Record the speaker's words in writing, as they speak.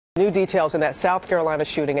New details in that South Carolina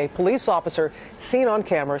shooting. A police officer seen on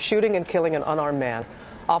camera shooting and killing an unarmed man.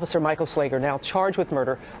 Officer Michael Slager, now charged with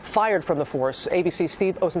murder, fired from the force. ABC's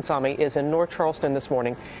Steve Osunsami is in North Charleston this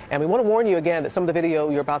morning. And we want to warn you again that some of the video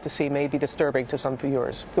you're about to see may be disturbing to some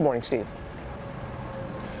viewers. Good morning, Steve.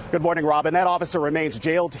 Good morning, Robin. That officer remains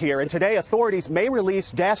jailed here, and today authorities may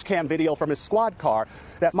release dash cam video from his squad car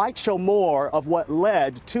that might show more of what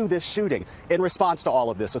led to this shooting. In response to all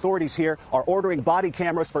of this, authorities here are ordering body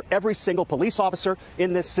cameras for every single police officer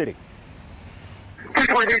in this city.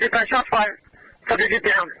 Shots fired. Subject, get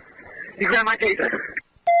down. You grab my taser.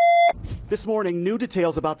 This morning, new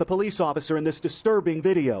details about the police officer in this disturbing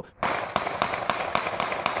video.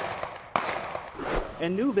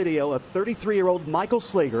 And new video of 33-year-old Michael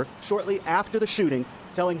Slager shortly after the shooting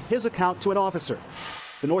telling his account to an officer.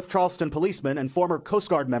 The North Charleston policeman and former Coast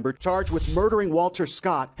Guard member charged with murdering Walter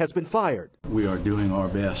Scott has been fired. We are doing our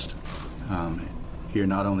best here,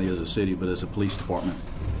 not only as a city, but as a police department.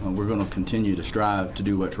 We're going to continue to strive to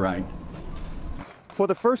do what's right. For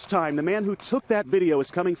the first time, the man who took that video is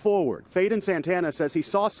coming forward. Faden Santana says he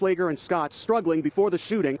saw Slager and Scott struggling before the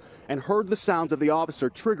shooting and heard the sounds of the officer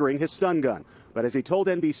triggering his stun gun. But as he told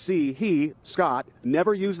NBC, he, Scott,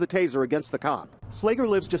 never used the taser against the cop. Slager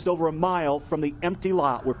lives just over a mile from the empty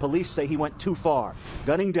lot where police say he went too far,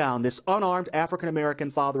 gunning down this unarmed African-American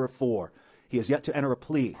father of four. He has yet to enter a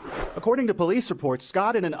plea. According to police reports,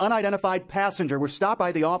 Scott and an unidentified passenger were stopped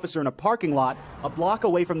by the officer in a parking lot a block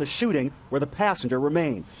away from the shooting where the passenger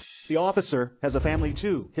remained. The officer has a family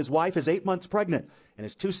too. His wife is 8 months pregnant, and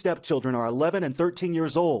his two stepchildren are 11 and 13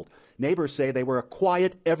 years old. Neighbors say they were a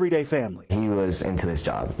quiet, everyday family. He was into his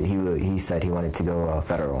job. He said he wanted to go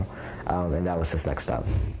federal, and that was his next step.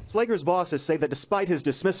 Slager's bosses say that despite his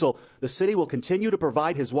dismissal, the city will continue to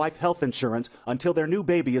provide his wife health insurance until their new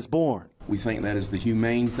baby is born. We think that is the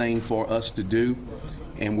humane thing for us to do,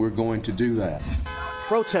 and we're going to do that.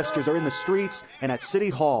 Protesters are in the streets and at City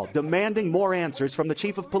Hall demanding more answers from the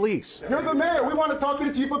chief of police. You're the mayor. We want to talk to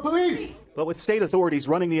the chief of police. But with state authorities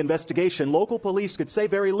running the investigation, local police could say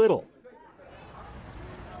very little.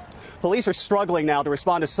 Police are struggling now to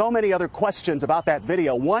respond to so many other questions about that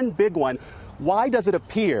video. One big one, why does it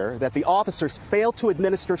appear that the officers failed to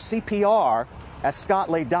administer CPR as Scott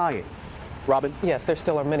lay dying? Robin? Yes, there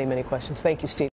still are many, many questions. Thank you, Steve.